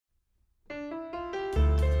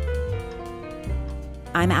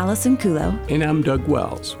I'm Allison Kulo. And I'm Doug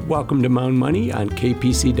Wells. Welcome to Mountain Money on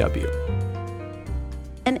KPCW.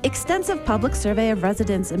 An extensive public survey of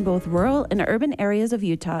residents in both rural and urban areas of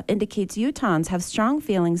Utah indicates Utahns have strong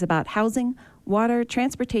feelings about housing, water,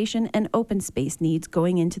 transportation, and open space needs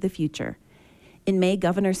going into the future. In May,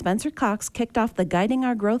 Governor Spencer Cox kicked off the Guiding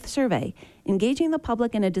Our Growth survey, engaging the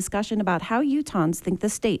public in a discussion about how Utahns think the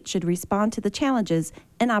state should respond to the challenges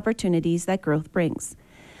and opportunities that growth brings.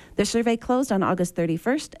 The survey closed on August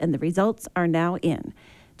 31st, and the results are now in.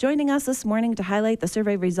 Joining us this morning to highlight the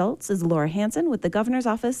survey results is Laura Hanson with the Governor's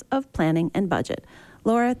Office of Planning and Budget.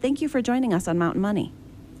 Laura, thank you for joining us on Mountain Money.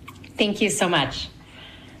 Thank you so much.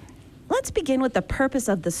 Let's begin with the purpose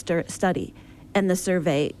of the study and the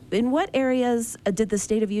survey. In what areas did the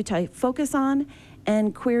state of Utah focus on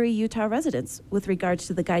and query Utah residents with regards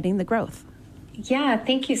to the Guiding the Growth? Yeah,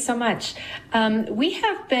 thank you so much. We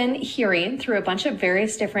have been hearing through a bunch of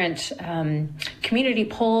various different community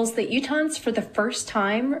polls that Utahns, for the first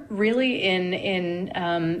time, really in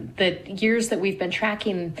the years that we've been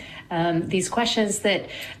tracking these questions, that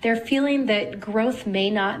they're feeling that growth may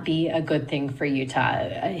not be a good thing for Utah.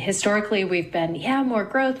 Historically, we've been, more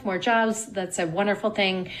growth, more jobs. That's a wonderful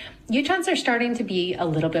thing. Utahns are starting to be a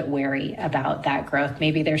little bit wary about that growth.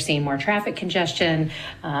 Maybe they're seeing more traffic congestion,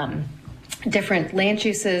 different land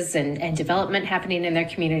uses and development happening in their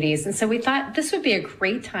communities. And so we thought this would be a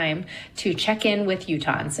great time to check in with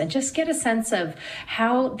Utahns and just get a sense of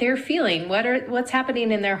how they're feeling, what's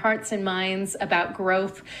happening in their hearts and minds about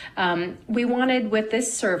growth. We wanted with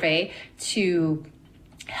this survey to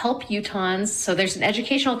help Utahns. So there's an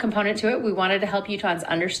educational component to it. We wanted to help Utahns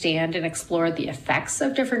understand and explore the effects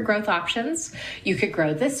of different growth options. You could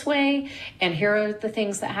grow this way, and here are the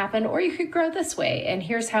things that happen, or you could grow this way, and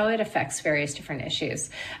here's how it affects various different issues.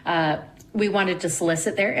 We wanted to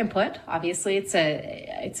solicit their input. Obviously, it's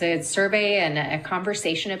a survey and a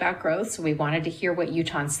conversation about growth, so we wanted to hear what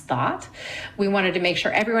Utahns thought. We wanted to make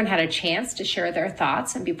sure everyone had a chance to share their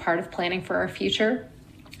thoughts and be part of planning for our future.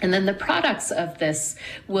 And then the products of this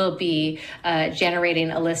will be generating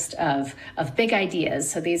a list of big ideas.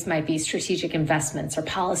 So these might be strategic investments or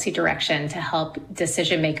policy direction to help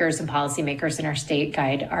decision makers and policymakers in our state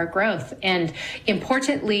guide our growth. And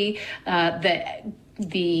importantly,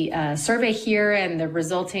 the survey here and the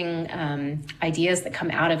resulting ideas that come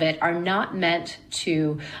out of it are not meant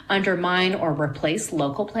to undermine or replace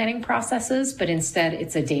local planning processes, but instead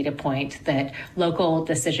it's a data point that local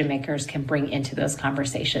decision makers can bring into those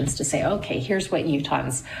conversations to say, okay, here's what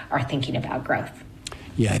Utahns are thinking about growth.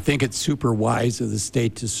 Yeah, I think it's super wise of the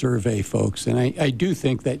state to survey folks. And I do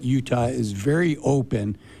think that Utah is very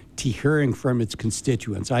open to hearing from its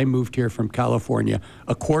constituents. I moved here from California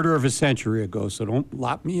a quarter of a century ago, so don't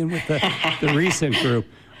lock me in with the recent group.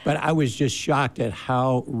 But I was just shocked at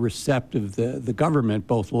how receptive the government,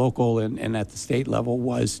 both local and at the state level,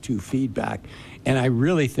 was to feedback. And I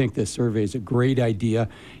really think this survey is a great idea.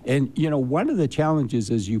 And, one of the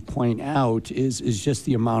challenges, as you point out, is just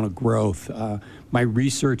the amount of growth. My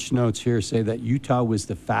research notes here say that Utah was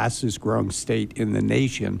the fastest growing state in the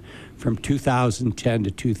nation from 2010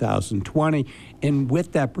 to 2020. And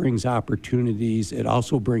with that brings opportunities. It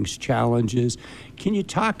also brings challenges. Can you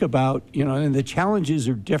talk about, and the challenges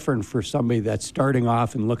are different for somebody that's starting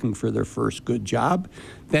off and looking for their first good job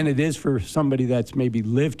than it is for somebody that's maybe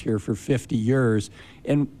lived here for 50 years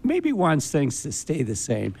and maybe wants things to stay the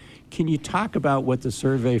same. Can you talk about what the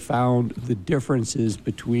survey found, the differences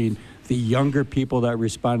between the younger people that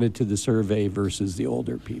responded to the survey versus the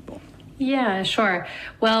older people? Yeah, sure.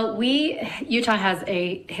 Well, Utah has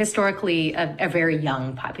historically a very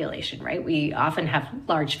young population, right? We often have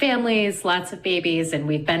large families, lots of babies, and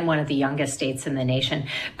we've been one of the youngest states in the nation.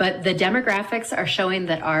 But the demographics are showing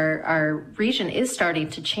that our region is starting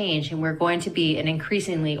to change, and we're going to be an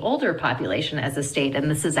increasingly older population as a state.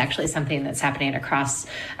 And this is actually something that's happening across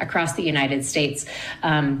the United States.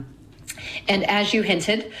 And as you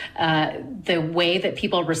hinted, the way that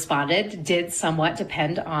people responded did somewhat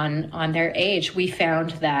depend on their age. We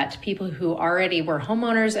found that people who already were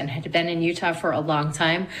homeowners and had been in Utah for a long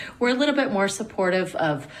time were a little bit more supportive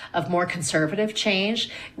of more conservative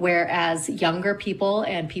change, whereas younger people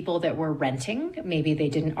and people that were renting, maybe they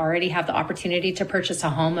didn't already have the opportunity to purchase a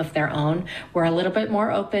home of their own, were a little bit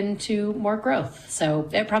more open to more growth. So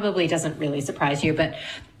it probably doesn't really surprise you, but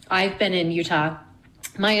I've been in Utah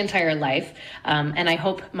my entire life, and I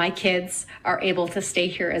hope my kids are able to stay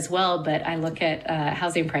here as well. But I look at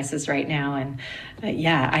housing prices right now, and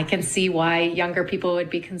I can see why younger people would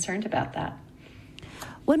be concerned about that.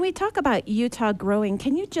 When we talk about Utah growing,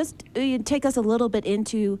 can you just take us a little bit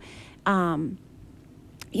into,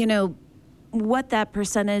 what that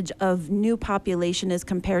percentage of new population is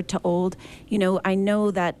compared to old? I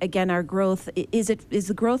know that, again, our growth, is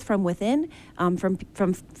the growth from within,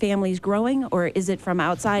 from families growing, or is it from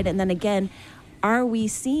outside? And then again, are we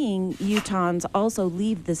seeing Utahns also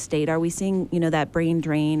leave the state? Are we seeing, that brain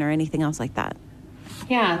drain or anything else like that?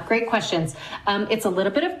 Yeah, great questions. It's a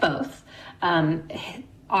little bit of both.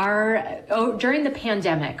 During the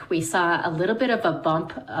pandemic, we saw a little bit of a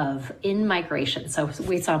bump of in-migration. So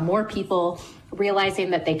we saw more people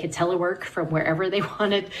realizing that they could telework from wherever they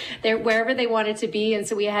wanted to be. And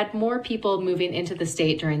so we had more people moving into the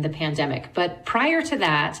state during the pandemic. But prior to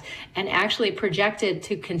that, and actually projected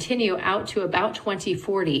to continue out to about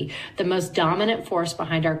 2040, the most dominant force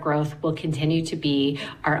behind our growth will continue to be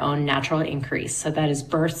our own natural increase. So that is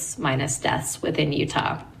births minus deaths within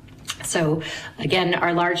Utah. So again,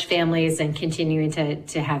 our large families and continuing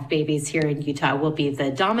to have babies here in Utah will be the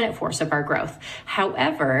dominant force of our growth.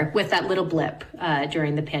 However, with that little blip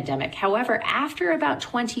during the pandemic, after about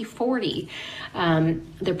 2040,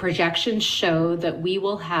 the projections show that we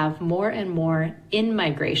will have more and more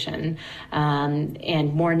in-migration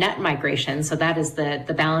and more net migration. So that is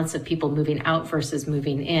the balance of people moving out versus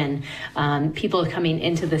moving in. People coming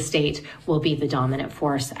into the state will be the dominant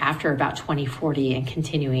force after about 2040 and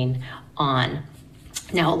continuing on.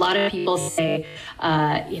 Now, a lot of people say,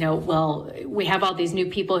 well, we have all these new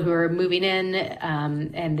people who are moving in,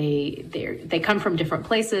 and they come from different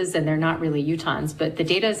places, and they're not really Utahns. But the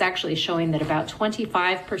data is actually showing that about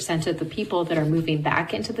 25% of the people that are moving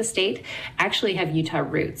back into the state actually have Utah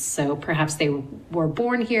roots. So perhaps they were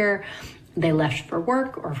born here, they left for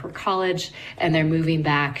work or for college, and they're moving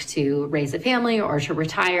back to raise a family or to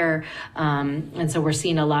retire. And so we're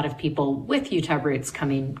seeing a lot of people with Utah roots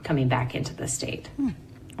coming back into the state.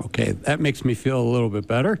 Okay, that makes me feel a little bit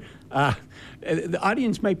better. The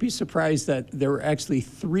audience might be surprised that there were actually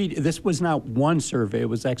this was not one survey, it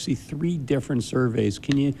was actually 3 different surveys.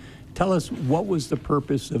 Can you tell us what was the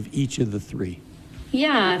purpose of each of the 3?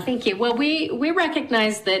 Yeah, thank you. Well, we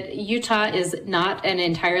recognize that Utah is not an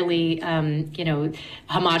entirely,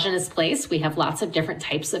 homogenous place. We have lots of different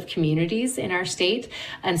types of communities in our state.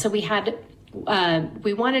 And so we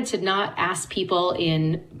wanted to not ask people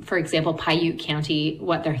in, for example, Paiute County,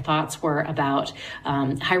 what their thoughts were about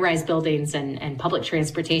high-rise buildings and public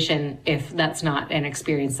transportation, if that's not an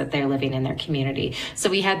experience that they're living in their community. So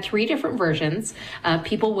we had 3 different versions.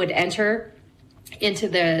 People would enter into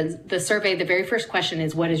the survey. The very first question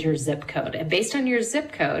is, what is your zip code? And based on your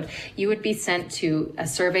zip code, you would be sent to a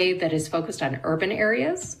survey that is focused on urban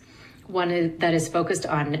areas, one that is focused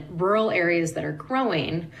on rural areas that are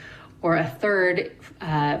growing, or a third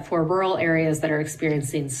for rural areas that are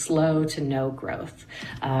experiencing slow to no growth.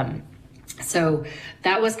 So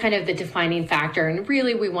that was kind of the defining factor. And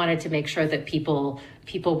really, we wanted to make sure that people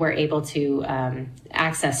were able to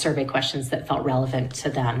access survey questions that felt relevant to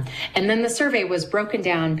them. And then the survey was broken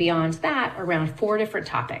down beyond that around 4 different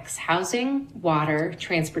topics: housing, water,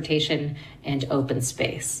 transportation, and open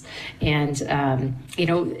space. And,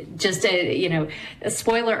 just a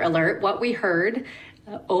spoiler alert, what we heard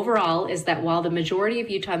overall is that while the majority of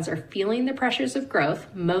Utahns are feeling the pressures of growth,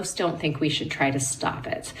 most don't think we should try to stop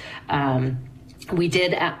it. We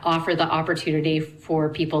did offer the opportunity for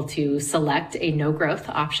people to select a no growth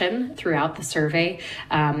option throughout the survey,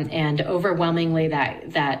 and overwhelmingly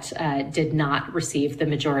that did not receive the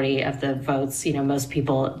majority of the votes. Most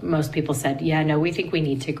people said, yeah, no, we think we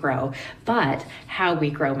need to grow, but how we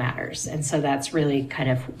grow matters. And so that's really kind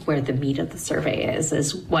of where the meat of the survey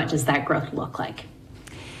is what does that growth look like?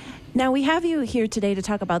 Now, we have you here today to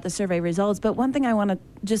talk about the survey results, but one thing I want to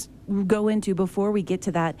just go into before we get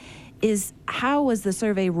to that is, how was the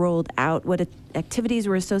survey rolled out? What activities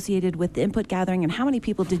were associated with the input gathering, and how many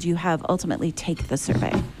people did you have ultimately take the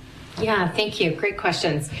survey? Yeah, thank you. Great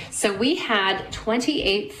questions. So we had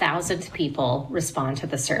 28,000 people respond to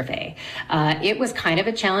the survey. It was kind of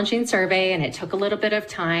a challenging survey, and it took a little bit of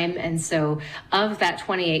time. And so of that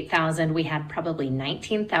 28,000, we had probably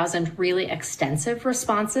 19,000 really extensive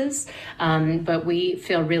responses. But we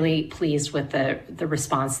feel really pleased with the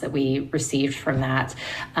response that we received from that.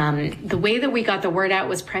 The way that we got the word out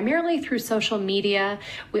was primarily through social media.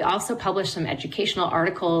 We also published some educational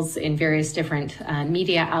articles in various different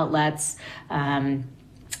media outlets.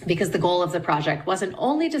 Because the goal of the project wasn't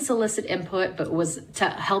only to solicit input, but was to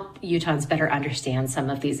help Utahns better understand some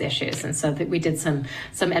of these issues. And so that we did some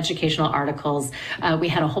educational articles. We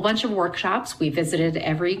had a whole bunch of workshops. We visited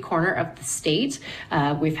every corner of the state.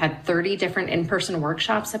 We've had 30 different in-person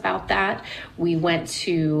workshops about that. We went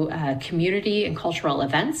to community and cultural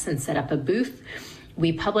events and set up a booth.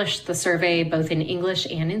 We published the survey both in English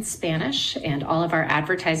and in Spanish, and all of our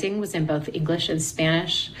advertising was in both English and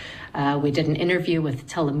Spanish. We did an interview with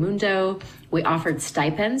Telemundo. We offered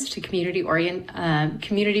stipends to community-oriented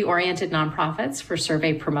nonprofits for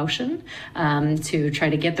survey promotion to try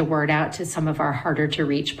to get the word out to some of our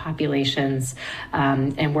harder-to-reach populations,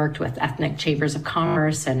 and worked with ethnic chambers of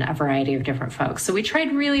commerce and a variety of different folks. So we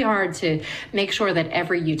tried really hard to make sure that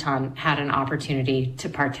every Utahn had an opportunity to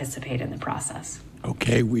participate in the process.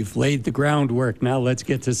 Okay, we've laid the groundwork. Now let's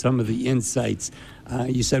get to some of the insights.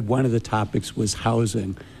 You said one of the topics was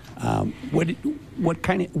housing.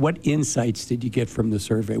 What insights did you get from the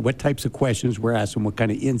survey? What types of questions were asked, and what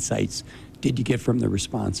kind of insights did you get from the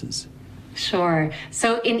responses? Sure.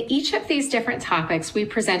 So in each of these different topics, we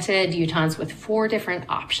presented Utahns with 4 different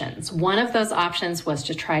options. One of those options was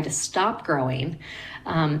to try to stop growing.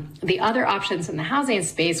 The other options in the housing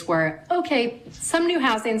space were, okay, some new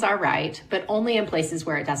housing's all right, but only in places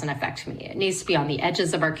where it doesn't affect me. It needs to be on the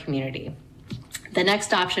edges of our community. The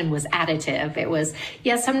next option was additive. It was,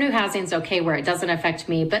 yes, some new housing's okay where it doesn't affect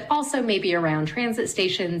me, but also maybe around transit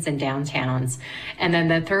stations and downtowns. And then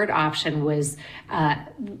the third option was,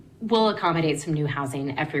 we'll accommodate some new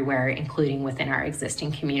housing everywhere, including within our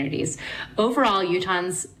existing communities. Overall,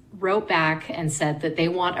 Utahns wrote back and said that they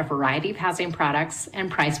want a variety of housing products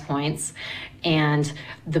and price points, and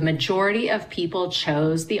the majority of people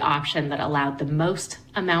chose the option that allowed the most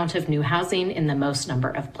amount of new housing in the most number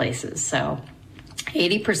of places. So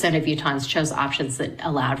 80% of Utahns chose options that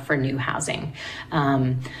allowed for new housing.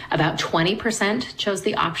 About 20% chose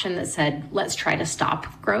the option that said, let's try to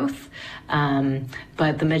stop growth.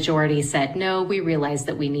 But the majority said, no, we realize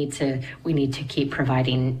that we need to keep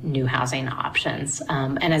providing new housing options.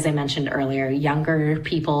 And as I mentioned earlier, younger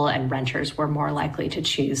people and renters were more likely to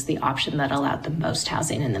choose the option that allowed the most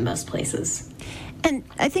housing in the most places. And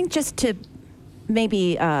I think just to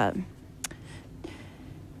maybe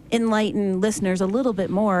enlighten listeners a little bit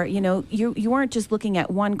more, you weren't just looking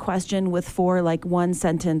at one question with 4 one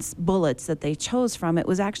sentence bullets that they chose from. It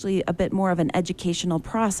was actually a bit more of an educational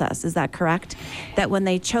process. Is that correct? That when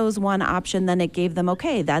they chose one option, then it gave them,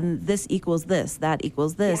 okay, then this equals this, that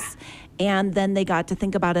equals this. Yeah. And then they got to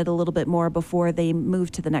think about it a little bit more before they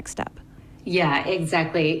moved to the next step. Yeah,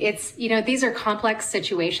 exactly. It's, these are complex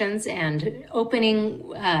situations, and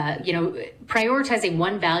prioritizing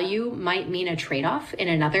one value might mean a trade-off in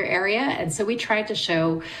another area. And so we tried to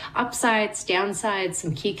show upsides, downsides,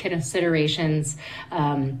 some key considerations.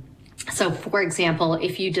 So for example,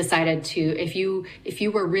 if you decided to, if you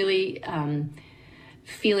were really,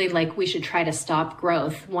 feeling like we should try to stop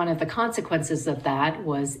growth, one of the consequences of that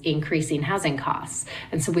was increasing housing costs.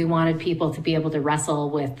 And so we wanted people to be able to wrestle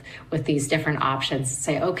with these different options,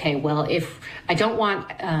 say, okay, well, if I don't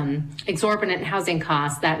want exorbitant housing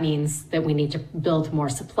costs, that means that we need to build more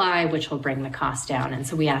supply, which will bring the cost down. And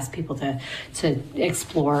so we asked people to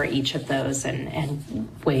explore each of those and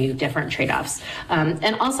weigh different trade-offs.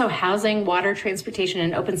 And also housing, water, transportation,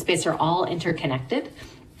 and open space are all interconnected.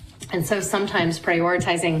 And so sometimes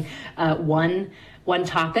prioritizing one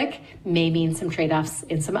topic may mean some trade-offs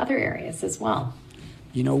in some other areas as well.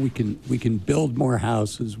 We can build more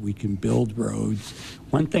houses, we can build roads.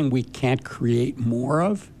 One thing we can't create more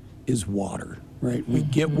of is water, right? We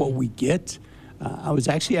get what we get. I was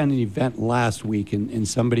actually at an event last week, and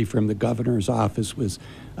somebody from the governor's office was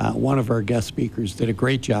one of our guest speakers, did a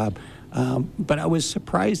great job. But I was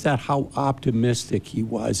surprised at how optimistic he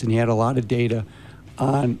was, and he had a lot of data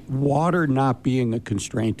on water not being a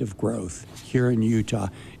constraint of growth here in Utah.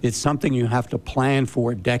 It's something you have to plan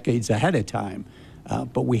for decades ahead of time.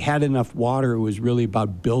 But we had enough water. It was really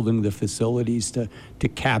about building the facilities to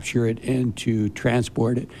capture it and to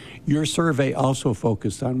transport it. Your survey also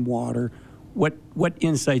focused on water. What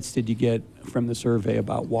insights did you get from the survey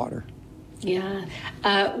about water? Yeah.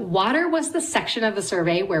 Water was the section of the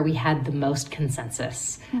survey where we had the most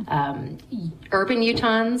consensus. Urban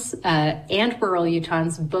Utahns and rural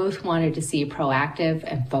Utahns both wanted to see proactive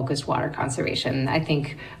and focused water conservation. I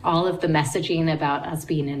think all of the messaging about us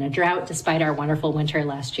being in a drought, despite our wonderful winter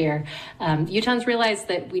last year, Utahns realized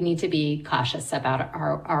that we need to be cautious about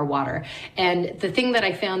our water. And the thing that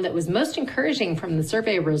I found that was most encouraging from the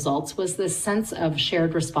survey results was this sense of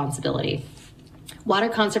shared responsibility. Water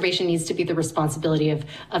conservation needs to be the responsibility of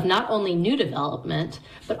not only new development,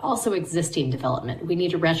 but also existing development. We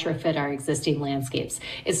need to retrofit our existing landscapes.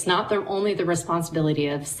 It's not only the responsibility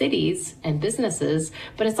of cities and businesses,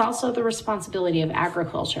 but it's also the responsibility of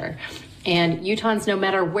agriculture. And Utahns, no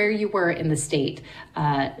matter where you were in the state,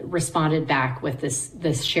 responded back with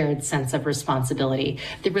this shared sense of responsibility.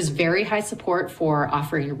 There was very high support for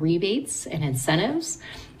offering rebates and incentives.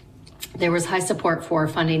 There was high support for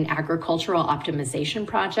funding agricultural optimization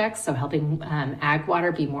projects, so helping ag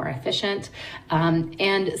water be more efficient.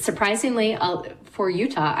 And surprisingly, for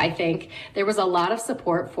Utah, I think there was a lot of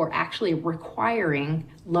support for actually requiring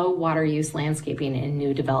low water use landscaping in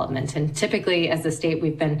new development. And typically, as a state,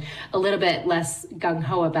 we've been a little bit less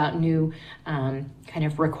gung-ho about new kind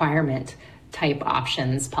of requirement type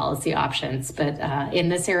options, policy options. But in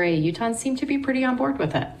this area, Utahns seem to be pretty on board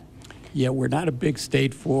with it. Yeah, we're not a big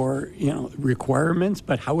state for, requirements,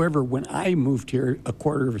 but however, when I moved here a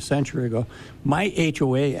quarter of a century ago, my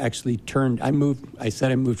HOA actually I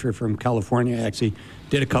said I moved here from California. I actually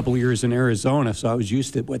did a couple of years in Arizona, so I was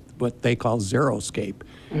used to what they call xeriscape.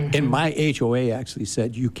 Mm-hmm. And my HOA actually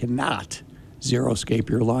said you cannot xeriscape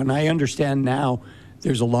your lawn. And I understand now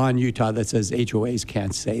there's a law in Utah that says HOAs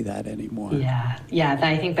can't say that anymore. Yeah,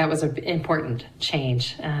 I think that was an important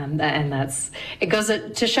change. And it goes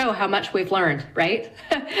to show how much we've learned, right,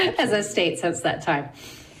 as a state since that time.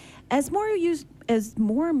 As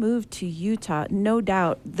more move to Utah, no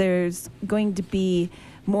doubt there's going to be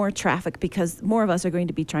more traffic because more of us are going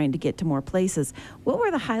to be trying to get to more places. What were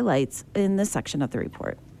the highlights in this section of the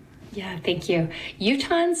report? Yeah, thank you.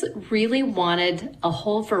 Utahns really wanted a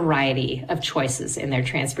whole variety of choices in their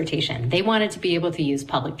transportation. They wanted to be able to use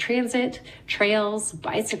public transit, trails,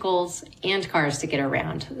 bicycles, and cars to get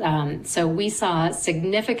around. So we saw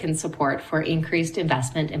significant support for increased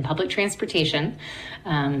investment in public transportation,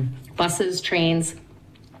 buses, trains,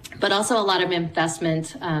 but also a lot of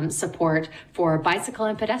investment support for bicycle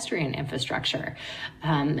and pedestrian infrastructure.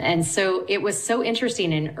 And so it was so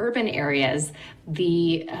interesting in urban areas,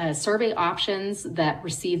 the survey options that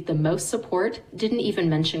received the most support didn't even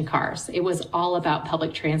mention cars. It was all about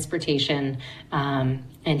public transportation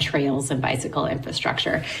and trails and bicycle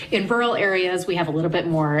infrastructure. In rural areas, we have a little bit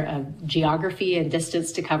more geography and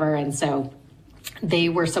distance to cover, and so they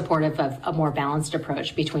were supportive of a more balanced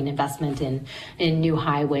approach between investment in new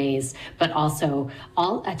highways, but also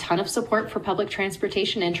a ton of support for public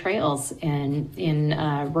transportation and trails in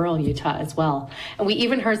rural Utah as well. And we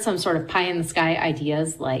even heard some sort of pie in the sky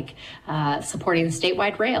ideas like supporting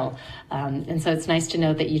statewide rail. And so it's nice to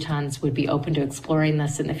know that Utahns would be open to exploring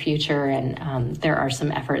this in the future. And there are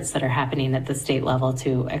some efforts that are happening at the state level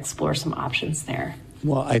to explore some options there.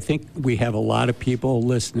 Well, I think we have a lot of people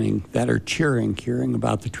listening that are hearing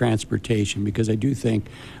about the transportation, because I do think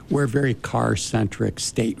we're a very car-centric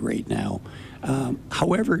state right now.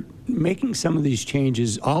 However, making some of these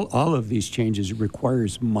changes, all of these changes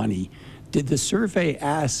requires money. Did the survey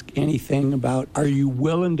ask anything about, are you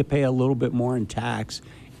willing to pay a little bit more in tax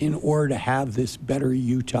in order to have this better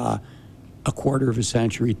Utah a quarter of a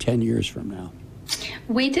century, 10 years from now?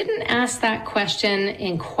 We didn't ask that question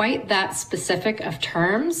in quite that specific of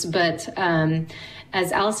terms, but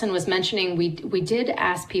as Allison was mentioning, we did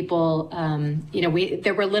ask people,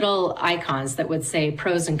 there were little icons that would say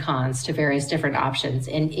pros and cons to various different options,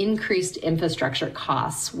 and increased infrastructure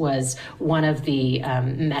costs was one of the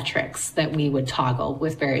metrics that we would toggle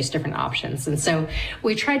with various different options. And so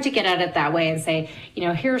we tried to get at it that way and say,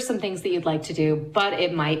 here are some things that you'd like to do, but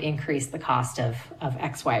it might increase the cost of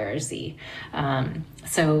X, Y, or Z.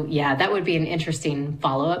 So yeah, that would be an interesting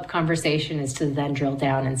follow-up conversation, is to then drill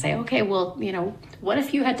down and say, okay, well, what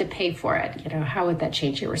if you had to pay for it? How would that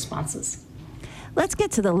change your responses? Let's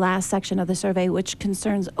get to the last section of the survey, which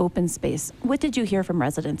concerns open space. What did you hear from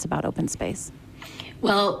residents about open space?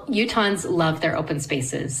 Well, Utahns love their open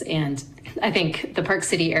spaces, and I think the Park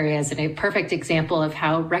City area is a perfect example of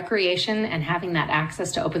how recreation and having that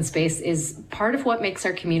access to open space is part of what makes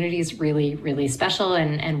our communities really, really special,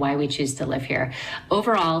 and why we choose to live here.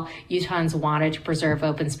 Overall, Utahns wanted to preserve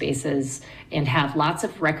open spaces and have lots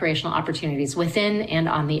of recreational opportunities within and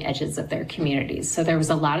on the edges of their communities. So there was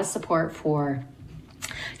a lot of support for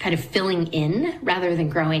kind of filling in rather than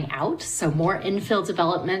growing out. So more infill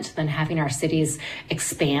development than having our cities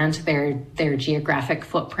expand their geographic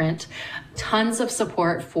footprint. Tons of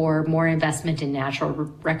support for more investment in natural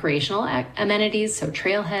recreational amenities, so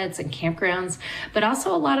trailheads and campgrounds, but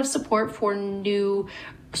also a lot of support for new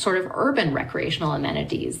sort of urban recreational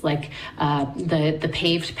amenities, like the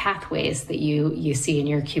paved pathways that you see in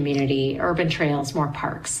your community, urban trails, more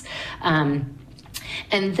parks.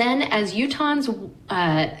 And then as Utahns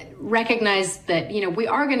recognize that, we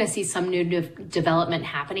are going to see some new development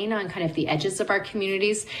happening on kind of the edges of our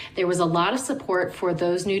communities. There was a lot of support for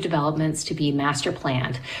those new developments to be master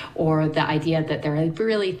planned, or the idea that they're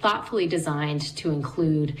really thoughtfully designed to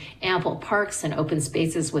include ample parks and open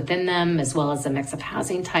spaces within them, as well as a mix of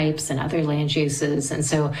housing types and other land uses. And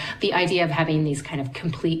so the idea of having these kind of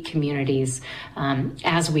complete communities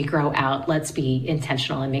as we grow out, let's be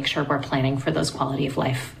intentional and make sure we're planning for those quality of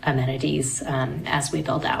life amenities as we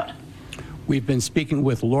build out. We've been speaking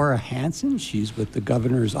with Laura Hanson. She's with the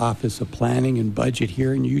Governor's Office of Planning and Budget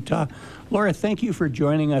here in Utah. Laura, thank you for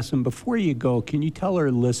joining us. And before you go, can you tell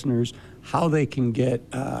our listeners how they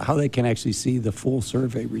can actually see the full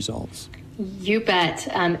survey results? You bet.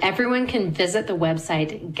 Everyone can visit the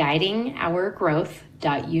website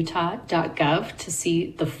guidingourgrowth.utah.gov to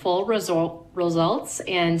see the full results.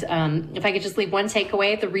 And if I could just leave one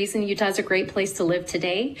takeaway, the reason Utah is a great place to live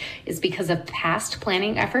today is because of past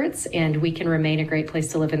planning efforts, and we can remain a great place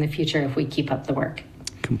to live in the future if we keep up the work.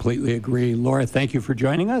 Completely agree. Laura, thank you for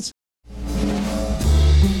joining us.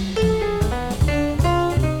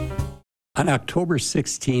 On October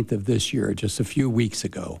 16th of this year, just a few weeks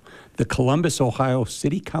ago, the Columbus, Ohio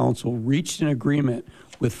City Council reached an agreement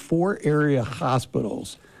with 4 area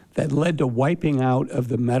hospitals that led to wiping out of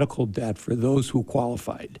the medical debt for those who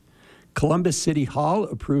qualified. Columbus City Hall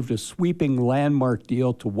approved a sweeping landmark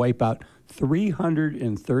deal to wipe out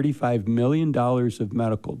 $335 million of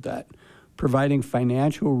medical debt, providing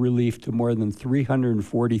financial relief to more than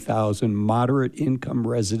 340,000 moderate income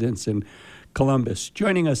residents in Columbus.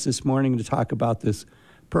 Joining us this morning to talk about this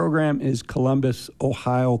program is Columbus,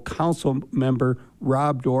 Ohio Council member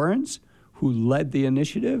Rob Dorans, who led the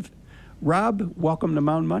initiative. Rob, welcome to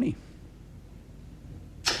Mountain Money.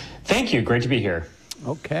 Thank you. Great to be here.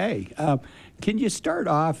 Okay. Can you start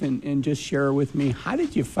off and just share with me, how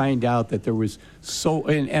did you find out that there was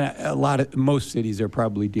most cities are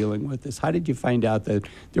probably dealing with this. How did you find out that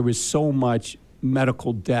there was so much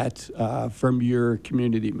medical debt from your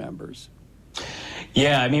community members?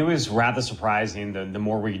 Yeah, I mean, it was rather surprising the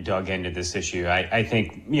more we dug into this issue. I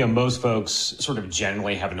think, most folks sort of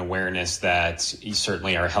generally have an awareness that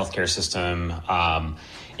certainly our healthcare system,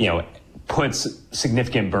 puts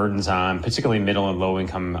significant burdens on particularly middle and low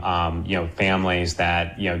income, families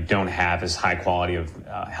that, don't have as high quality of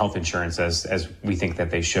health insurance as we think that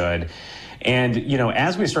they should. And,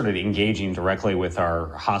 as we started engaging directly with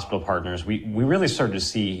our hospital partners, we really started to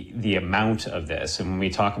see the amount of this. And when we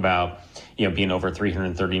talk about, being over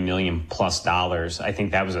 $330 million plus, I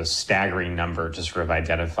think that was a staggering number to sort of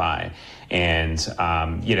identify. And,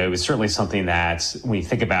 it was certainly something that when you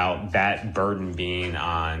think about that burden being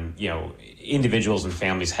on, individuals and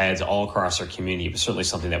families' heads all across our community, it was certainly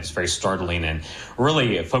something that was very startling and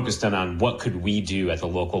really focused on what could we do at the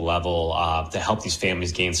local level to help these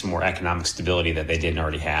families gain some more economic stability that they didn't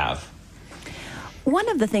already have. One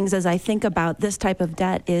of the things as I think about this type of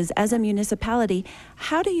debt is, as a municipality,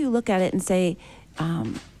 how do you look at it and say,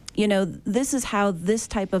 this is how this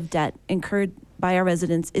type of debt incurred by our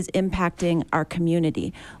residents is impacting our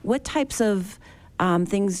community? What types of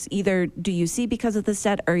things either do you see because of this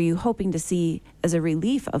debt, or are you hoping to see as a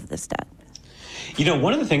relief of this debt?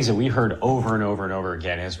 One of the things that we heard over and over and over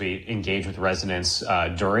again as we engage with residents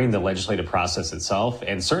during the legislative process itself,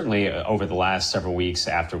 and certainly over the last several weeks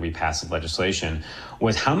after we passed the legislation,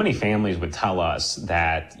 was how many families would tell us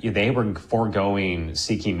that they were foregoing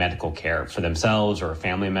seeking medical care for themselves or a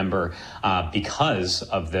family member because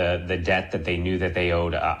of the debt that they knew that they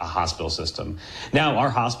owed a hospital system. Now, our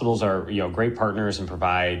hospitals are great partners and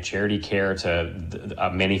provide charity care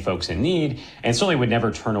to many folks in need, and certainly would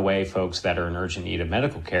never turn away folks that are in urgent need of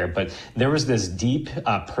medical care. But there was this deep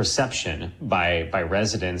perception by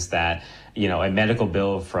residents that a medical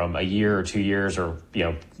bill from a year or 2 years or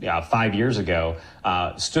 5 years ago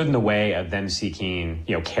stood in the way of them seeking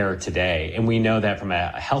care today. And we know that from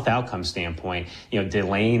a health outcome standpoint,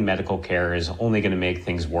 delaying medical care is only going to make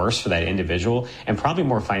things worse for that individual and probably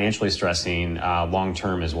more financially stressing long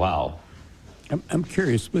term as well. I'm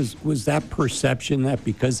curious, was that perception that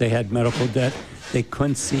because they had medical debt, they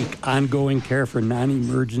couldn't seek ongoing care for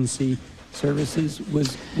non-emergency services?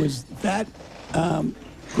 Was that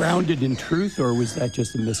grounded in truth, or was that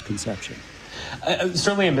just a misconception?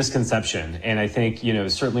 Certainly a misconception. And I think,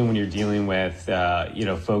 certainly when you're dealing with,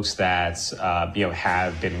 folks that,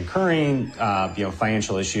 have been incurring,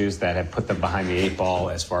 financial issues that have put them behind the 8 ball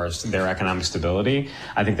as far as their economic stability,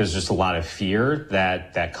 I think there's just a lot of fear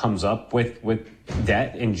that comes up with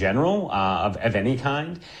debt in general of any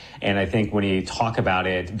kind. And I think when you talk about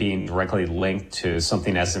it being directly linked to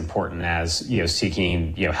something as important as,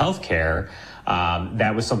 seeking, health care,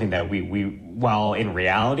 that was something that while in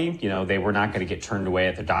reality, they were not going to get turned away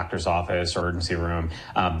at the doctor's office or emergency room,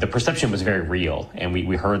 the perception was very real. And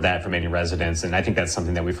we heard that from many residents. And I think that's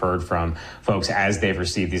something that we've heard from folks as they've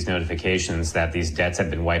received these notifications that these debts have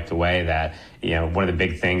been wiped away, that, one of the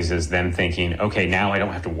big things is them thinking, okay, now I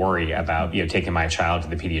don't have to worry about, taking my child to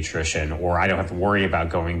the pediatrician, or I don't have to worry about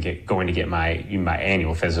going to get my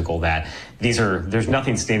annual physical, that there's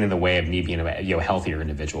nothing standing in the way of me being a healthier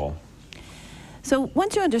individual. So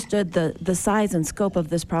once you understood the size and scope of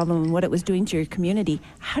this problem and what it was doing to your community,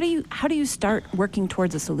 how do you start working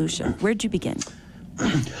towards a solution? Where'd you begin?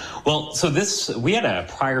 Well, so we had a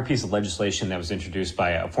prior piece of legislation that was introduced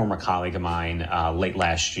by a former colleague of mine late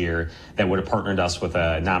last year that would have partnered us with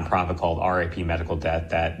a nonprofit called RIP Medical Debt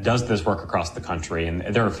that does this work across the country. And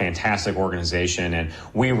they're a fantastic organization, and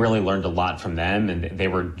we really learned a lot from them, and they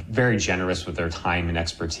were very generous with their time and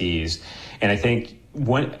expertise. And I think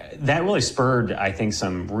that really spurred, I think,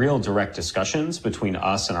 some real direct discussions between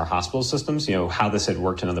us and our hospital systems, how this had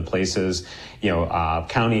worked in other places.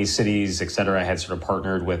 Counties, cities, et cetera, had sort of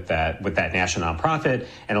partnered with that national nonprofit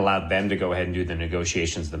and allowed them to go ahead and do the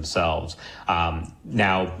negotiations themselves.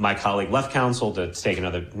 Now, my colleague left council to take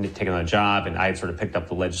another job, and I had sort of picked up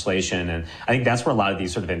the legislation. And I think that's where a lot of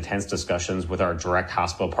these sort of intense discussions with our direct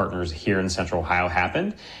hospital partners here in Central Ohio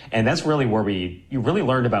happened. And that's really where you really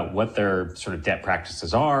learned about what their sort of debt practices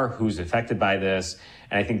are, who's affected by this.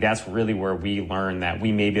 And I think that's really where we learned that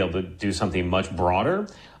we may be able to do something much broader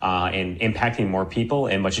and impacting more people,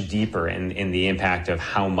 and much deeper in the impact of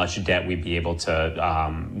how much debt we'd be able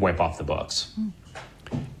to wipe off the books.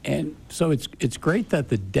 And so it's great that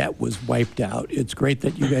the debt was wiped out. It's great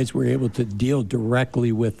that you guys were able to deal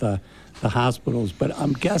directly with the hospitals. But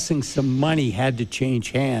I'm guessing some money had to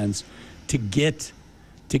change hands to get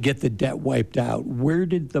the debt wiped out. Where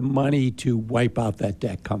did the money to wipe out that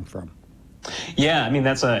debt come from? Yeah, I mean,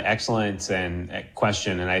 that's an excellent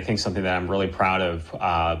question, and I think something that I'm really proud of,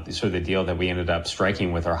 sort of the deal that we ended up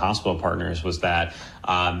striking with our hospital partners was that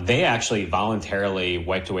they actually voluntarily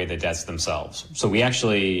wiped away the debts themselves. So we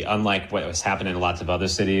actually, unlike what was happening in lots of other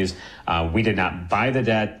cities, we did not buy the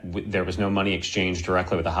debt. There was no money exchanged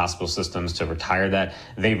directly with the hospital systems to retire that.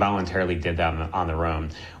 They voluntarily did that on their own.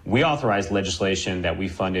 We authorized legislation that we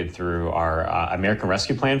funded through our American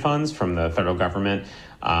Rescue Plan funds from the federal government,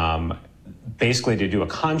 basically to do a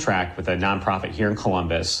contract with a nonprofit here in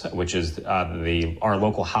Columbus, which is our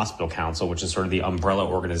local hospital council, which is sort of the umbrella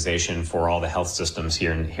organization for all the health systems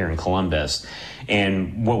here in Columbus.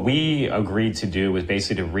 And what we agreed to do was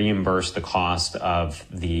basically to reimburse the cost of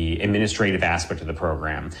the administrative aspect of the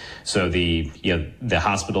program. So the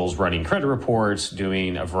hospitals running credit reports,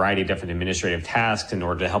 doing a variety of different administrative tasks in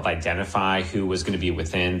order to help identify who was going to be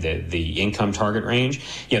within the income target range.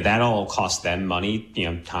 That all cost them money,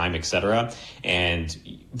 time, et cetera.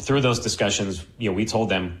 And through those discussions, we told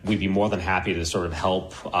them we'd be more than happy to sort of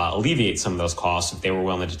help alleviate some of those costs if they were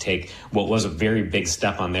willing to take what was a very big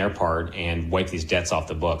step on their part and wipe these debts off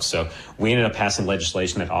the books. So we ended up passing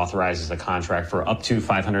legislation that authorizes a contract for up to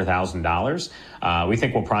 $500,000. We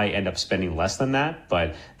think we'll probably end up spending less than that,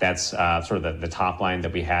 but that's sort of the top line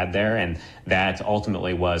that we had there. And that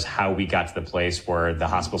ultimately was how we got to the place where the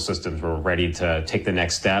hospital systems were ready to take the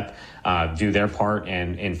next step, do their part,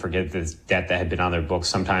 and forget the debt that had been on their books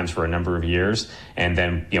sometimes for a number of years. And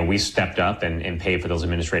then, we stepped up and paid for those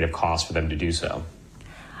administrative costs for them to do so.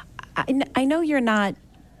 I know you're not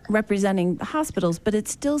representing the hospitals, but it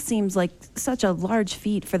still seems like such a large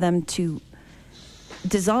feat for them to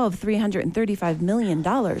dissolve $335 million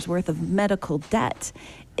worth of medical debt.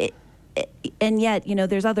 And yet,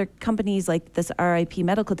 there's other companies like this RIP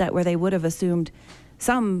Medical Debt where they would have assumed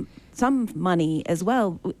some money as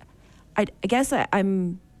well. I guess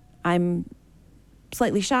I'm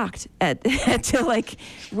slightly shocked at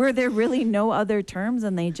were there really no other terms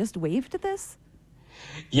and they just waived this?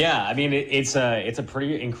 Yeah, I mean, it's a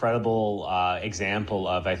pretty incredible example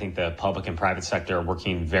of, I think, the public and private sector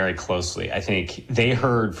working very closely. I think they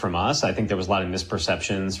heard from us. I think there was a lot of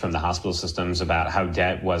misperceptions from the hospital systems about how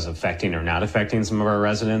debt was affecting or not affecting some of our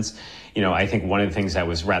residents. I think one of the things that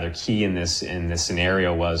was rather key in this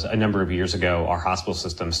scenario was a number of years ago, our hospital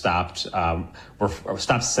system stopped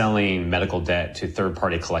selling medical debt to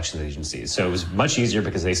third-party collections agencies. So it was much easier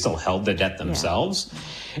because they still held the debt themselves,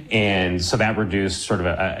 and so that reduced sort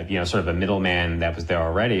of a middleman that was there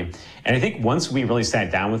already. And I think once we really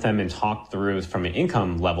sat down with them and talked through from an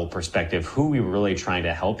income level perspective who we were really trying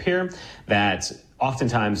to help here, that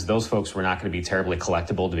oftentimes those folks were not going to be terribly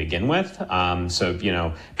collectible to begin with. So,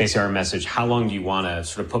 basically our message, how long do you want to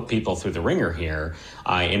sort of put people through the ringer here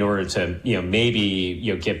in order to,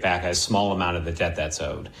 maybe, get back a small amount of the debt that's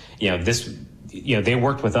owed? they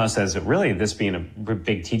worked with us as really this being a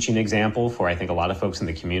big teaching example for, I think, a lot of folks in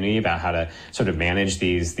the community about how to sort of manage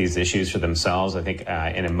these issues for themselves, I think,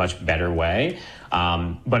 in a much better way.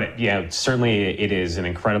 But certainly it is an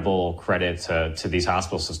incredible credit to these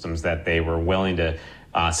hospital systems that they were willing to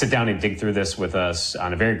sit down and dig through this with us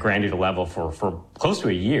on a very granular level for close to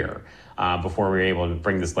a year before we were able to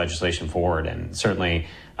bring this legislation forward. And certainly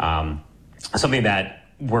something that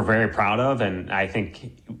we're very proud of. And I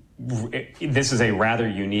think this is a rather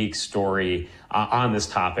unique story on this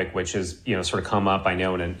topic, which has sort of come up, I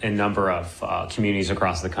know, in a number of communities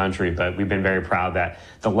across the country. But we've been very proud that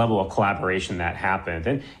the level of collaboration that happened,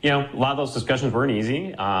 and a lot of those discussions weren't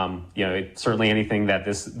easy. Certainly anything that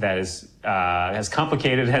is as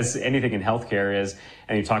complicated as anything in healthcare is,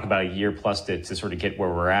 and you talk about a year plus to sort of get where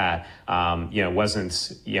we're at.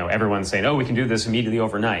 Wasn't everyone saying, "Oh, we can do this immediately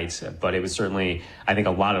overnight," but it was certainly, I think,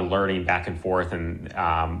 a lot of learning back and forth, and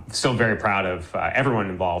still very proud of everyone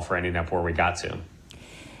involved for ending up where we got to.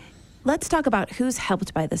 Let's talk about who's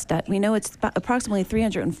helped by this debt. We know it's approximately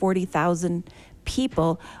 340,000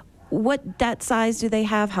 people. What debt size do they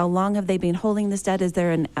have? How long have they been holding this debt? Is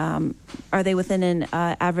there are they within an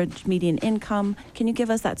average median income? Can you give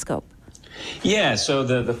us that scope? Yeah, so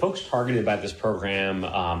the folks targeted by this program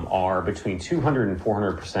are between 200 and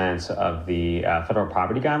 400% of the federal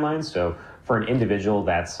poverty guidelines. So for an individual,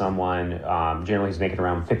 that's someone generally who's making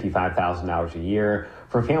around $55,000 a year.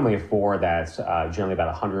 For a family of four, that's generally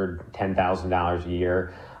about $110,000 a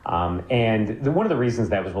year. And one of the reasons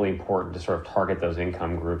that was really important to sort of target those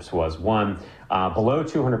income groups was, one, below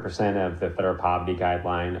 200% of the federal poverty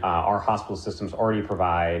guideline, our hospital systems already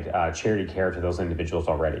provide charity care to those individuals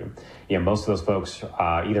already. Most of those folks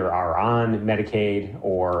either are on Medicaid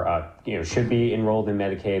or should be enrolled in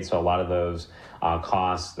Medicaid. So a lot of those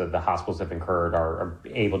costs that the hospitals have incurred are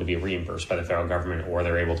able to be reimbursed by the federal government, or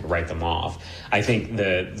they're able to write them off. I think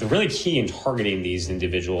the really key in targeting these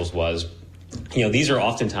individuals was, these are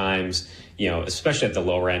oftentimes, especially at the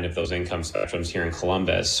lower end of those income spectrums here in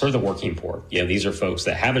Columbus, sort of the working poor. These are folks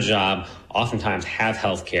that have a job, oftentimes have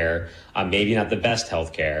health care, maybe not the best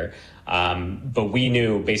health care. But we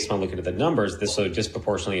knew, based on looking at the numbers, this so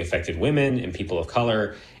disproportionately affected women and people of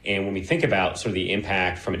color. And when we think about sort of the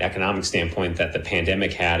impact from an economic standpoint that the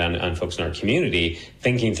pandemic had on folks in our community,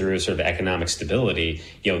 thinking through sort of economic stability,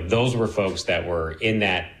 those were folks that were in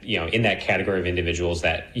that category of individuals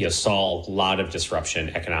that saw a lot of disruption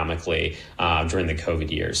economically during the COVID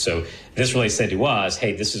years. So this really said to us,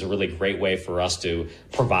 hey, this is a really great way for us to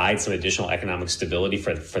provide some additional economic stability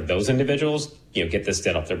for those individuals. Get this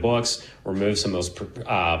debt off their books, remove some of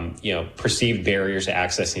those perceived barriers to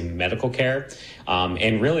accessing medical care,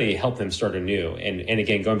 and really help them start anew. And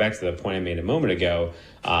again, going back to the point I made a moment ago,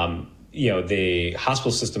 the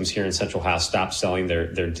hospital systems here in Central House stopped selling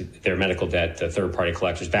their medical debt to third-party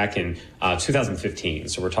collectors back in 2015.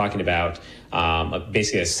 So we're talking about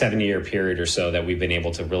basically a 7-year period or so that we've been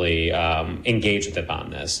able to really engage with them on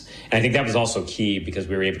this. And I think that was also key because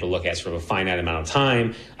we were able to look at sort of a finite amount of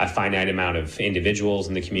time, a finite amount of individuals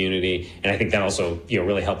in the community. And I think that also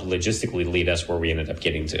really helped logistically lead us where we ended up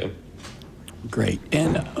getting to. Great.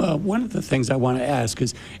 And one of the things I want to ask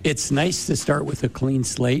is, it's nice to start with a clean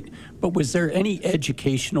slate, but was there any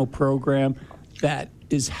educational program that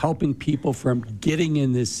is helping people from getting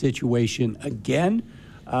in this situation again?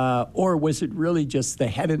 Or was it really just they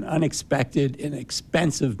had an unexpected and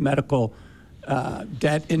expensive medical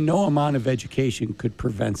debt, and no amount of education could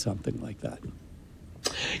prevent something like that?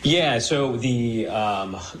 Yeah, so the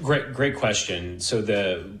great question. So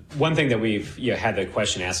the one thing that we've had the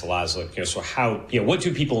question asked a lot is like, so how, what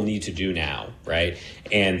do people need to do now, right?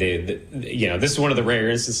 And this is one of the rare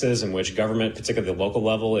instances in which government, particularly the local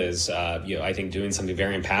level, is I think doing something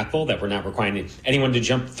very impactful, that we're not requiring anyone to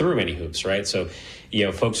jump through any hoops, right? So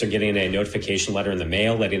folks are getting a notification letter in the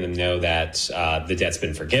mail letting them know that the debt's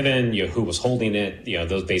been forgiven, who was holding it,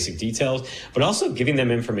 those basic details, but also giving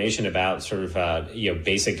them information about sort of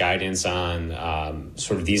basic guidance on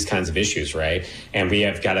sort of these kinds of issues, right? And we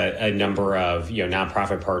have got a number of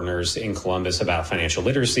nonprofit partners in Columbus about financial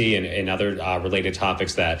literacy and other related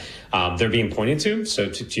topics that they're being pointed to. So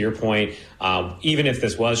to your point, even if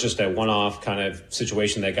this was just a one-off kind of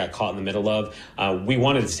situation that got caught in the middle of, we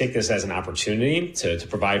wanted to take this as an opportunity to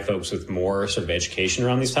provide folks with more sort of education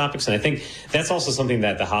around these topics. And I think that's also something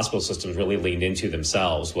that the hospital systems really leaned into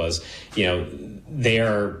themselves was, they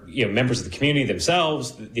are members of the community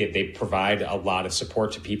themselves. They provide a lot of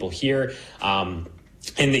support to people here.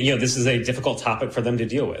 And, this is a difficult topic for them to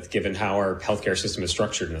deal with, given how our healthcare system is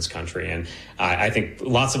structured in this country. And I think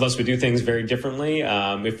lots of us would do things very differently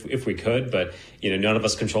if we could, but, none of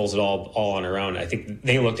us controls it all on our own. I think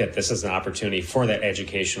they looked at this as an opportunity for that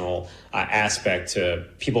educational aspect to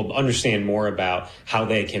people understand more about how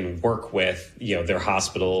they can work with, their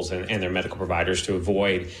hospitals and their medical providers to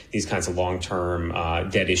avoid these kinds of long-term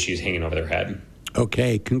debt issues hanging over their head.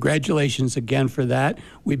 Okay, congratulations again for that.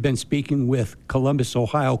 We've been speaking with Columbus,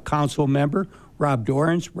 Ohio Council member Rob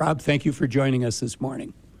Dorans. Rob, thank you for joining us this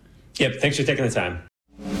morning. Yep, thanks for taking the time.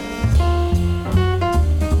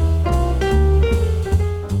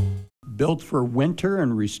 Built for winter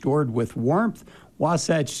and restored with warmth,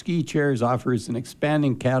 Wasatch Ski Chairs offers an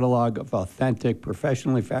expanding catalog of authentic,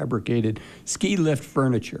 professionally fabricated ski lift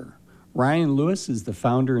furniture. Ryan Lewis is the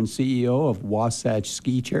founder and CEO of Wasatch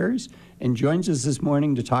Ski Chairs and joins us this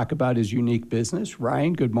morning to talk about his unique business.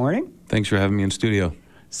 Ryan, good morning. Thanks for having me in studio.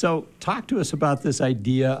 So talk to us about this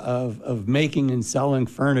idea of making and selling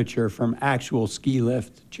furniture from actual ski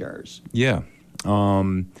lift chairs. Yeah.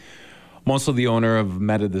 I'm also the owner of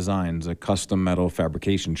Meta Designs, a custom metal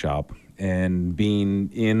fabrication shop. And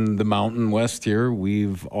being in the Mountain West here,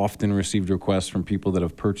 we've often received requests from people that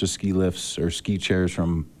have purchased ski lifts or ski chairs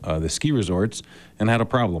from the ski resorts and had a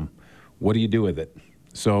problem. What do you do with it?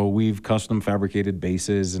 So we've custom fabricated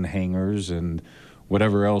bases and hangers and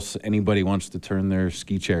whatever else anybody wants to turn their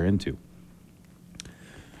ski chair into.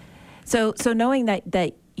 So knowing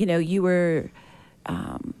that you were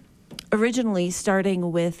originally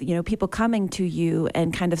starting with people coming to you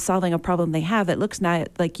and kind of solving a problem they have, it looks now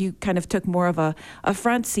like you kind of took more of a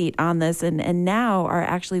front seat on this and now are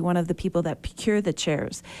actually one of the people that procure the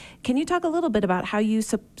chairs. Can you talk a little bit about how you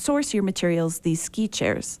source your materials, these ski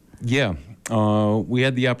chairs? Yeah. We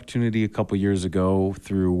had the opportunity a couple years ago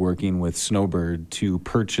through working with Snowbird to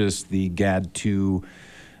purchase the GAD2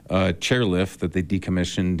 chairlift that they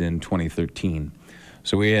decommissioned in 2013.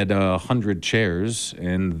 So we had 100 chairs,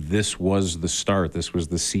 and this was the start. This was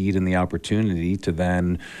the seed and the opportunity to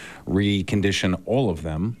then recondition all of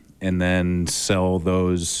them and then sell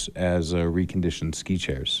those as reconditioned ski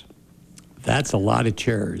chairs. That's a lot of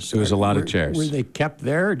chairs. It was a lot of chairs. Were they kept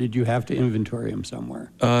there, or did you have to inventory them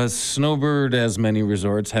somewhere? Snowbird, as many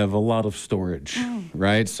resorts, have a lot of storage,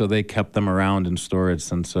 right? So they kept them around in storage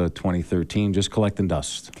since 2013, just collecting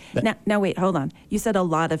dust. Now wait, hold on. You said a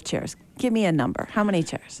lot of chairs. Give me a number. How many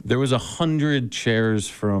chairs? There was 100 chairs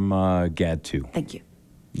from GAD2. Thank you.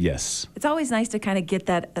 Yes. It's always nice to kind of get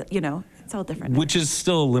that, it's all different. Which is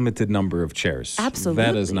still a limited number of chairs. Absolutely.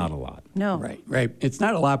 That is not a lot. No. Right. It's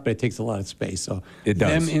not a lot, but it takes a lot of space. So it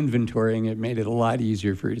does. Them inventorying it made it a lot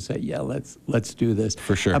easier for you to say, yeah, let's do this.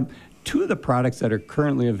 For sure. Two of the products that are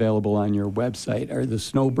currently available on your website are the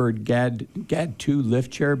Snowbird GAD2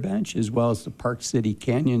 lift chair bench, as well as the Park City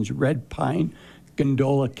Canyons Red Pine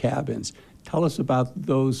gondola cabins. Tell us about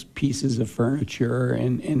those pieces of furniture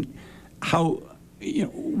and how,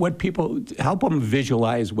 what people, help them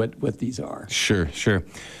visualize what these are. Sure.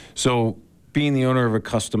 So being the owner of a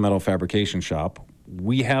custom metal fabrication shop,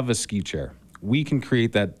 we have a ski chair. We can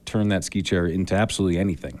turn that ski chair into absolutely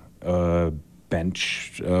anything.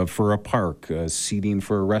 Bench for a park, seating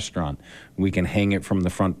for a restaurant. We can hang it from the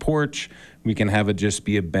front porch. We can have it just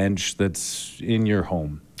be a bench that's in your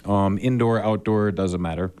home. Indoor, outdoor, doesn't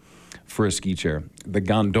matter for a ski chair. The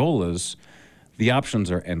gondolas, the options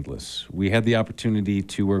are endless. We had the opportunity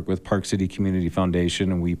to work with Park City Community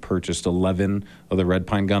Foundation, and we purchased 11 of the Red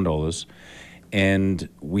Pine gondolas. And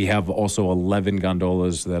we have also 11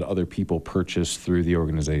 gondolas that other people purchased through the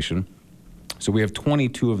organization. So we have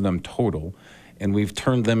 22 of them total, and we've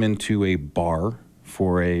turned them into a bar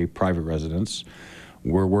for a private residence.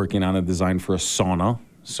 We're working on a design for a sauna,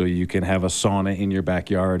 so you can have a sauna in your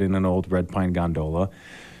backyard in an old Red Pine gondola.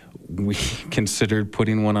 We considered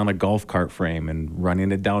putting one on a golf cart frame and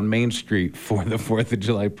running it down Main Street for the 4th of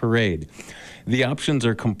July parade. The options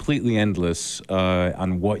are completely endless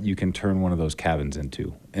on what you can turn one of those cabins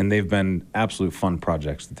into, and they've been absolute fun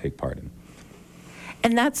projects to take part in.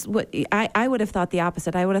 And that's what I would have thought the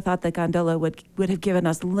opposite. I would have thought the gondola would have given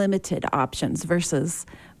us limited options versus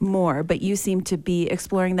more, but you seem to be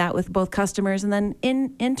exploring that with both customers and then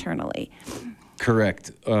internally.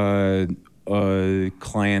 Correct. A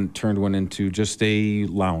client turned one into just a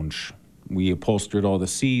lounge. We upholstered all the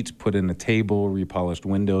seats, put in a table, repolished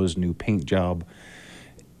windows, new paint job.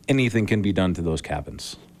 Anything can be done to those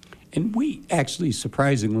cabins. And we actually,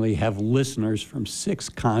 surprisingly, have listeners from 6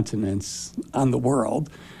 continents on the world.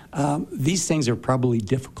 These things are probably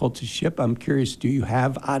difficult to ship. I'm curious, do you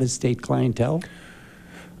have out-of-state clientele?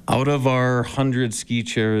 Out of our 100 ski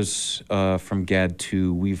chairs from GAD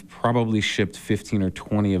 2, we've probably shipped 15 or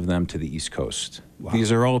 20 of them to the East Coast. Wow.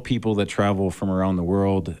 These are all people that travel from around the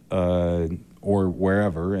world or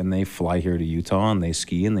wherever, and they fly here to Utah and they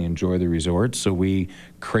ski and they enjoy the resort. So we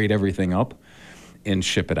crate everything up and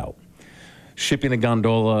ship it out. Shipping a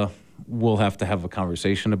gondola, we'll have to have a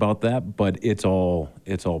conversation about that, but it's all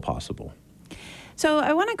possible. So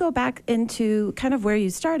I want to go back into kind of where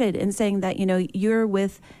you started in saying that, you're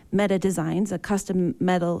with Meta Designs, a custom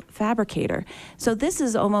metal fabricator. So this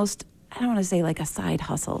is almost, I don't want to say like a side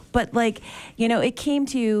hustle, but it came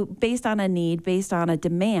to you based on a need, based on a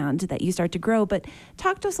demand that you start to grow. But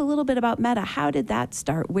talk to us a little bit about Meta. How did that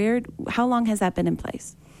start? How long has that been in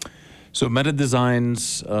place? So Meta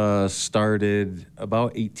Designs started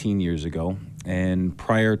about 18 years ago. And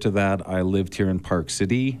prior to that, I lived here in Park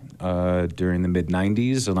City during the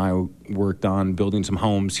mid-'90s, and I worked on building some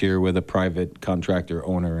homes here with a private contractor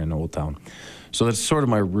owner in Old Town. So that's sort of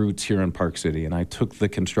my roots here in Park City. And I took the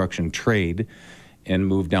construction trade and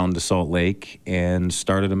moved down to Salt Lake and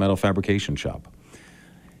started a metal fabrication shop,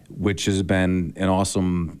 which has been an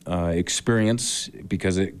awesome experience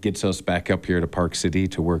because it gets us back up here to Park City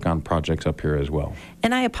to work on projects up here as well.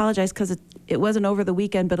 And I apologize because it wasn't over the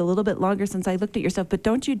weekend, but a little bit longer since I looked at your stuff. But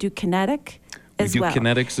don't you do kinetic as well? We do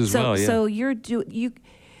kinetics as well, yeah. So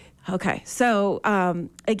okay. So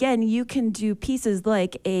again, you can do pieces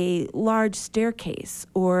like a large staircase,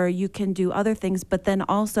 or you can do other things, but then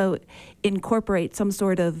also incorporate some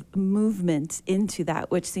sort of movement into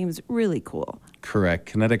that, which seems really cool. Correct.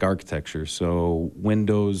 Kinetic architecture. So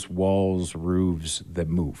windows, walls, roofs that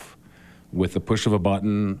move. With the push of a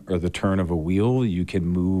button or the turn of a wheel, you can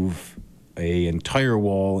move an entire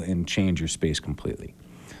wall and change your space completely.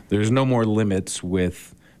 There's no more limits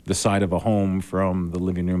with the side of a home from the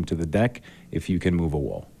living room to the deck if you can move a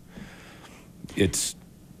wall.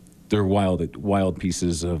 They're wild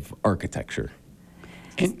pieces of architecture.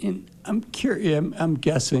 And I'm curious, I'm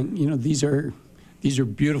guessing, these are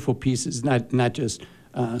beautiful pieces, not just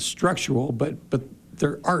structural, but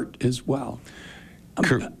they're art as well.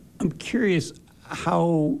 I'm curious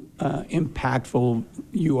how impactful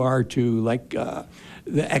you are to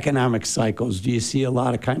the economic cycles. Do you see a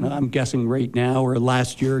lot of I'm guessing right now or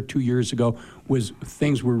last year or 2 years ago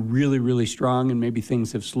things were really, really strong and maybe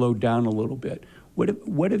things have slowed down a little bit.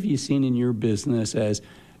 What have you seen in your business as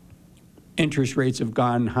interest rates have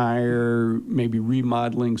gone higher, maybe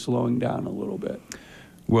remodeling slowing down a little bit?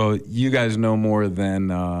 Well, you guys know more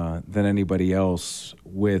than anybody else.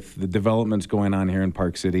 With the developments going on here in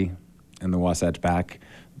Park City and the Wasatch back,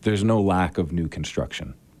 there's no lack of new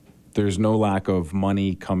construction. There's no lack of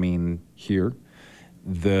money coming here.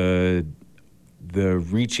 The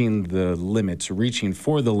reaching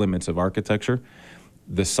for the limits of architecture,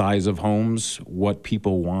 the size of homes, what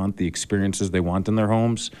people want, the experiences they want in their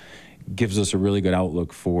homes, gives us a really good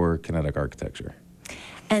outlook for kinetic architecture.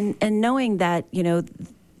 And knowing that,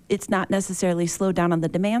 it's not necessarily slowed down on the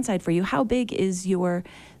demand side for you, how big is your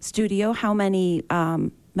studio? How many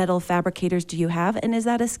metal fabricators do you have? And is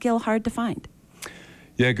that a skill hard to find?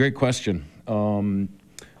 Yeah, great question.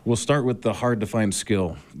 We'll start with the hard to find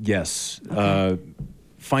skill. Yes. Okay.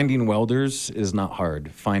 Finding welders is not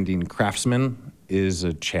hard. Finding craftsmen is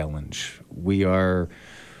a challenge. We are,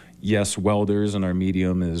 yes, welders, and our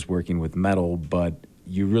medium is working with metal, but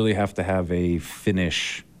you really have to have a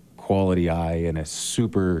finish quality eye and a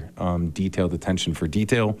super detailed attention for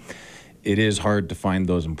detail. It is hard to find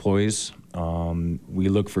those employees. We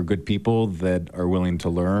look for good people that are willing to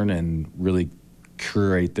learn and really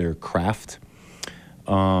curate their craft.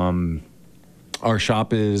 Our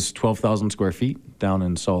shop is 12,000 square feet down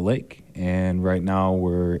in Salt Lake, and right now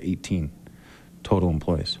we're 18 total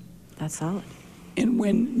employees. That's solid. And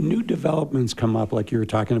when new developments come up, like you were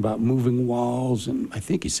talking about moving walls, and I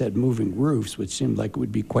think you said moving roofs, which seemed like it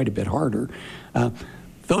would be quite a bit harder,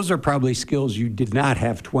 those are probably skills you did not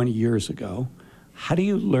have 20 years ago. How do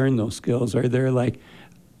you learn those skills? Are there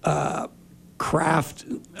craft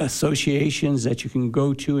associations that you can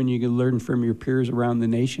go to and you can learn from your peers around the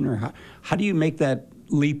nation? Or how do you make that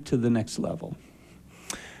leap to the next level?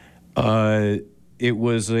 It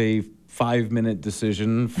was a 5-minute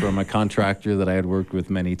decision from a contractor that I had worked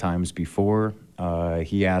with many times before.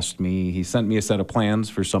 He sent me a set of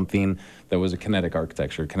plans for something that was a kinetic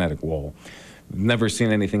architecture, kinetic wall. Never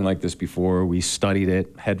seen anything like this before. We studied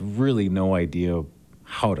it, had really no idea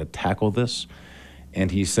how to tackle this. And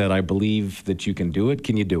he said, I believe that you can do it.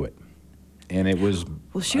 Can you do it? And it was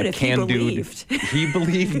if he believed. He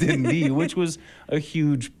believed in me, which was a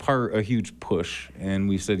huge push. And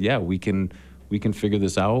we said, yeah, we can figure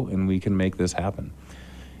this out and we can make this happen.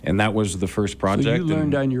 And that was the first project. So you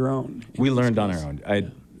learned on your own. We learned on our own.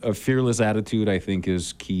 A fearless attitude, I think,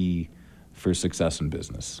 is key for success in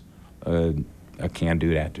business. A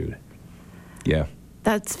can-do attitude. Yeah.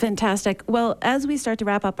 That's fantastic. Well, as we start to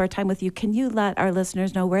wrap up our time with you, can you let our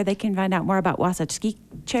listeners know where they can find out more about Wasatch Ski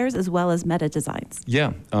Chairs as well as Meta Designs?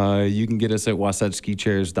 Yeah. You can get us at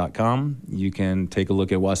wasatchskichairs.com. You can take a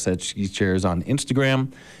look at Wasatch Ski Chairs on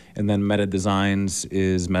Instagram. And then Meta Designs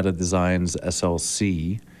is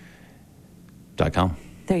metadesignsslc.com.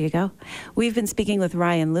 There you go. We've been speaking with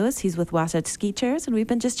Ryan Lewis. He's with Wasatch Ski Chairs, and we've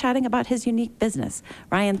been just chatting about his unique business.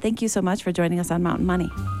 Ryan, thank you so much for joining us on Mountain Money.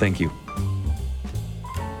 Thank you.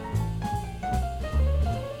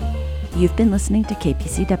 You've been listening to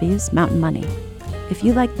KPCW's Mountain Money. If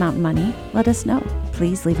you like Mountain Money, let us know.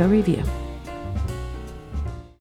 Please leave a review.